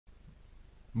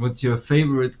What's your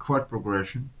favorite chord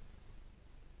progression?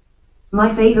 My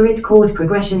favorite chord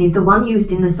progression is the one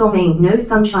used in the song Ain't No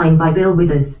Sunshine by Bill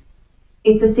Withers.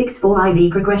 It's a 6/4 IV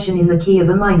progression in the key of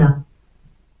A minor.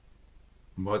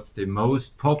 What's the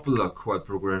most popular chord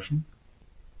progression?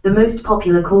 The most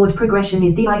popular chord progression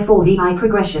is the I4VI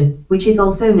progression, which is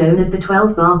also known as the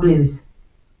 12-bar blues.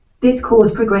 This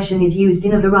chord progression is used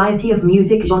in a variety of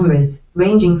music genres,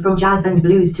 ranging from jazz and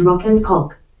blues to rock and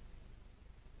pop.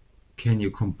 Can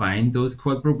you combine those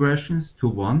chord progressions to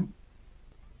one?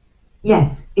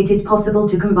 Yes, it is possible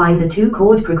to combine the two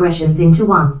chord progressions into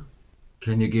one.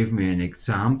 Can you give me an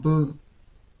example?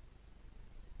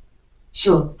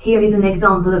 Sure, here is an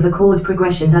example of a chord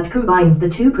progression that combines the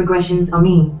two progressions A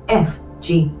mean, F,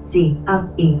 G, C, A,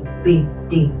 E, B,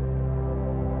 D.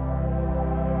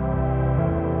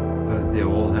 Does they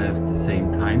all have the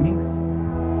same timings?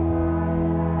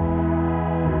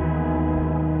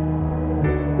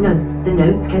 No, the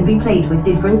notes can be played with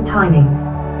different timings.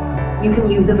 You can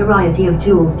use a variety of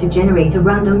tools to generate a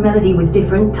random melody with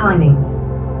different timings.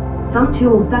 Some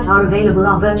tools that are available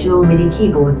are virtual MIDI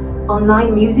keyboards,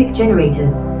 online music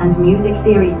generators, and music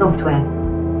theory software.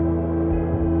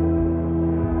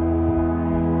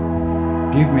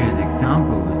 Give me an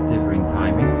example with different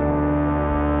timings.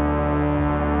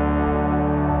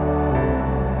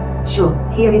 Sure,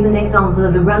 here is an example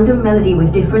of a random melody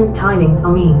with different timings.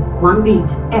 I mean, 1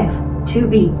 beat, F, 2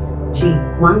 beats, G,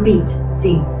 1 beat,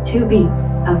 C, 2 beats,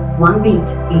 A, 1 beat,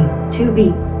 E, 2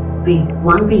 beats, B,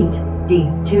 1 beat,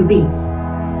 D, 2 beats.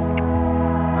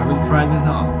 I will try this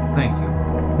out. Thank you.